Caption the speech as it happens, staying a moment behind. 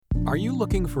Are you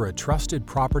looking for a trusted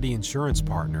property insurance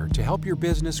partner to help your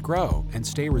business grow and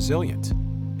stay resilient?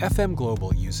 FM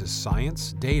Global uses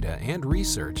science, data, and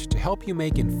research to help you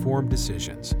make informed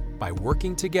decisions. By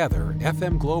working together,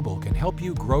 FM Global can help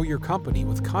you grow your company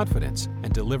with confidence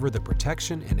and deliver the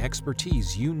protection and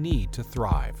expertise you need to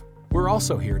thrive. We're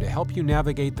also here to help you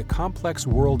navigate the complex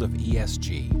world of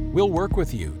ESG. We'll work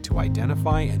with you to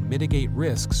identify and mitigate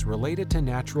risks related to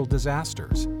natural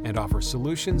disasters and offer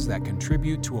solutions that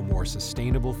contribute to a more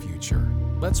sustainable future.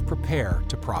 Let's prepare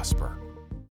to prosper.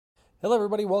 Hello,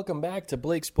 everybody. Welcome back to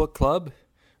Blake's Book Club.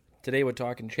 Today we're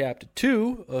talking Chapter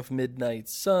 2 of Midnight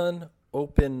Sun,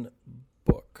 Open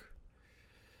Book.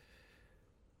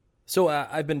 So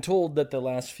I've been told that the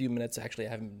last few minutes, actually I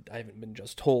haven't been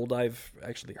just told, I've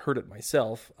actually heard it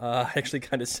myself. I actually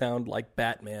kind of sound like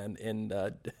Batman in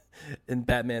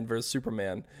Batman vs.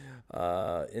 Superman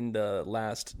in the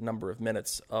last number of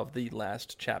minutes of the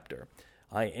last chapter.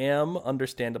 I am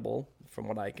understandable from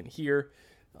what I can hear,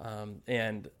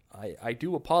 and I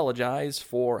do apologize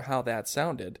for how that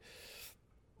sounded.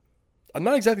 I'm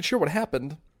not exactly sure what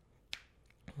happened,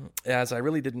 as I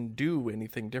really didn't do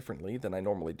anything differently than I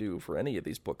normally do for any of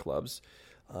these book clubs.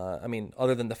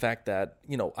 Other than the fact that,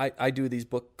 I do these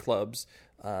book clubs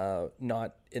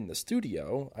not in the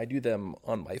studio. I do them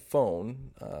on my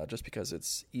phone just because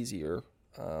it's easier.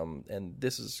 And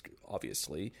this is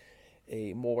obviously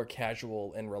a more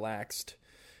casual and relaxed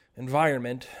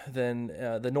environment than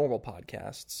the normal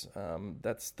podcasts.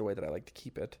 That's the way that I like to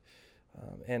keep it.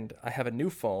 And I have a new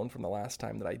phone from the last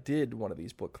time that I did one of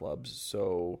these book clubs,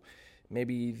 so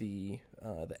maybe the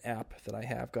app that I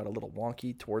have got a little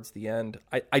wonky towards the end.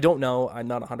 I don't know. I'm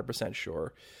not 100%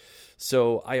 sure.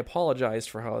 So I apologize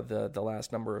for how the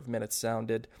last number of minutes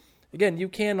sounded. Again, you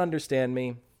can understand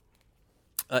me.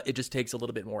 It just takes a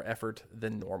little bit more effort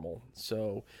than normal.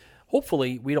 So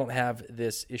hopefully we don't have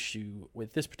this issue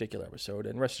with this particular episode,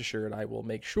 and rest assured I will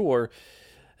make sure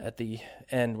at the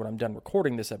end, when I'm done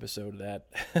recording this episode,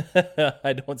 that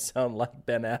I don't sound like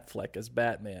Ben Affleck as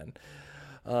Batman.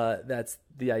 That's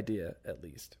the idea, at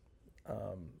least.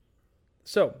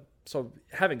 So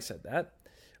having said that,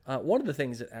 one of the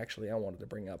things that actually I wanted to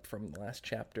bring up from the last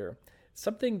chapter,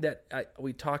 something that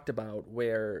we talked about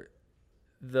where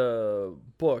the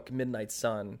book, Midnight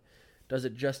Sun, does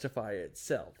it justify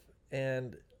itself?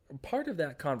 And part of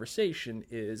that conversation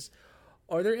is,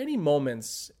 are there any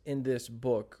moments in this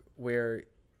book where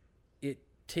it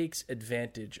takes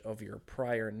advantage of your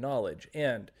prior knowledge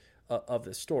and of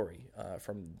the story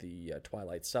from the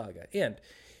Twilight Saga? And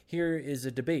here is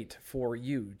a debate for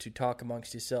you to talk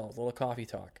amongst yourselves, a little coffee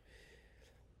talk.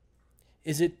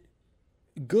 Is it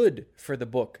good for the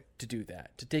book to do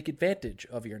that, to take advantage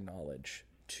of your knowledge,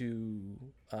 to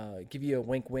give you a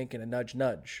wink, wink, and a nudge,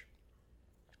 nudge?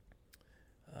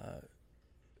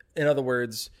 In other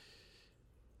words,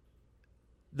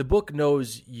 the book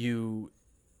knows you,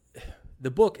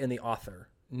 the book and the author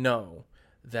know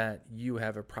that you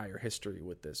have a prior history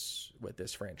with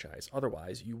this franchise.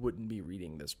 Otherwise, you wouldn't be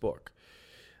reading this book.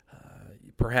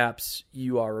 Perhaps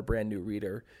you are a brand new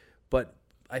reader, but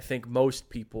I think most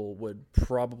people would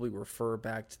probably refer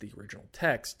back to the original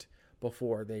text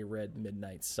before they read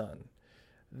Midnight Sun.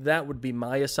 That would be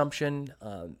my assumption,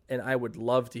 and I would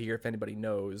love to hear if anybody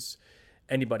knows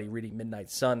anybody reading Midnight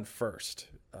Sun first.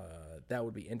 That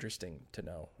would be interesting to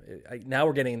know. Now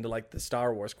we're getting into like the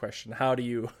Star Wars question. How do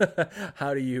you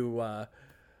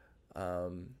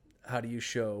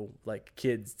show like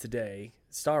kids today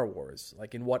Star Wars?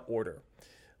 Like in what order?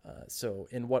 So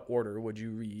in what order would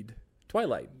you read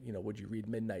Twilight? Would you read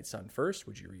Midnight Sun first?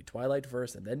 Would you read Twilight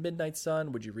first and then Midnight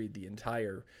Sun? Would you read the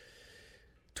entire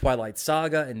Twilight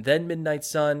Saga and then Midnight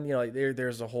Sun?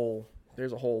 There's a whole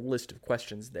list of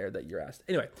questions there that you're asked.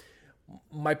 Anyway,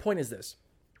 my point is this.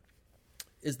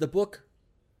 Is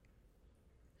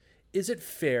it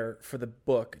fair for the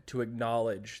book to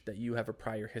acknowledge that you have a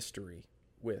prior history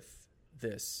with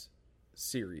this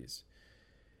series?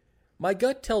 My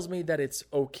gut tells me that it's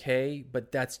okay,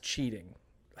 but that's cheating,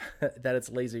 that it's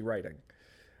lazy writing.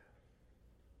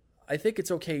 I think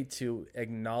it's okay to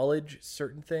acknowledge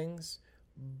certain things,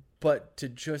 but to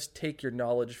just take your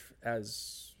knowledge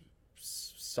as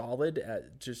solid,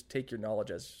 just take your knowledge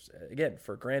as, again,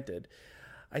 for granted,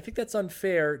 I think that's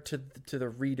unfair to the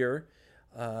reader,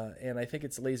 and I think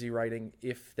it's lazy writing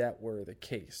if that were the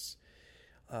case.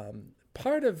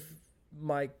 Part of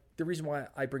the reason why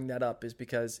I bring that up is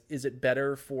because, is it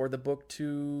better for the book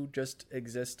to just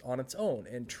exist on its own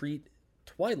and treat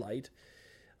Twilight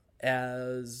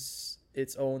as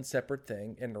its own separate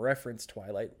thing and reference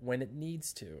Twilight when it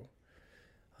needs to?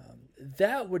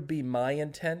 That would be my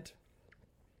intent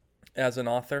as an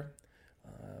author.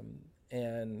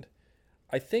 And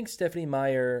I think Stephenie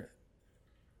Meyer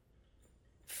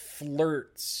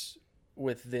flirts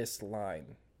with this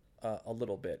line a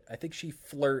little bit. I think she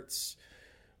flirts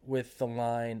with the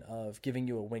line of giving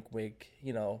you a wink, wink,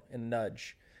 and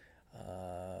nudge.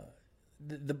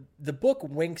 The book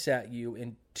winks at you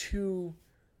in two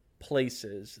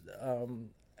places,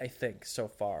 I think, so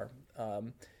far.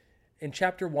 In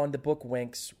chapter 1, the book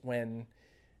winks when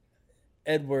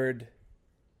Edward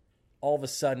all of a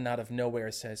sudden out of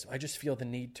nowhere says, I just feel the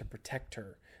need to protect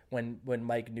her, when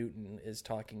Mike Newton is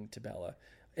talking to Bella,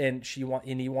 and he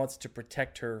wants to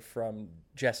protect her from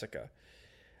Jessica.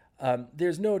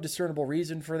 There's no discernible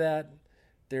reason for that.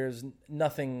 There's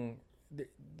nothing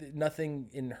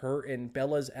in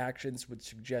Bella's actions would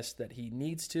suggest that he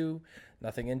needs to.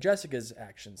 Nothing in Jessica's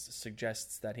actions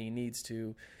suggests that he needs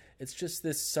to. It's just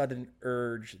this sudden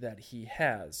urge that he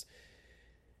has.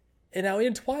 And now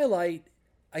in Twilight,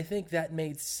 I think that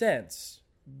made sense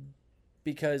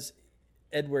because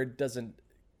Edward doesn't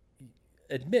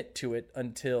admit to it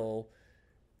until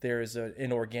there is an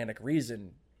inorganic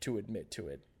reason to admit to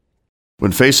it.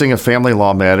 When facing a family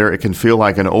law matter, it can feel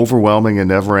like an overwhelming and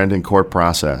never-ending court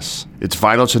process. It's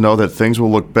vital to know that things will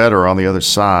look better on the other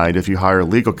side if you hire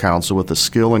legal counsel with the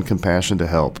skill and compassion to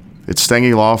help. At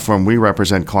Stengy Law Firm, we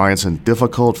represent clients in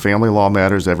difficult family law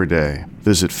matters every day.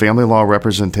 Visit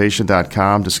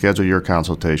FamilyLawRepresentation.com to schedule your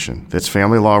consultation. That's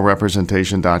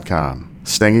FamilyLawRepresentation.com.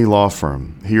 Stengy Law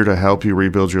Firm, here to help you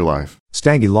rebuild your life.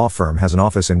 Stengy Law Firm has an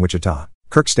office in Wichita.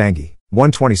 Kirk Stengy,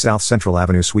 120 South Central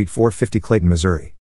Avenue, Suite 450, Clayton, Missouri.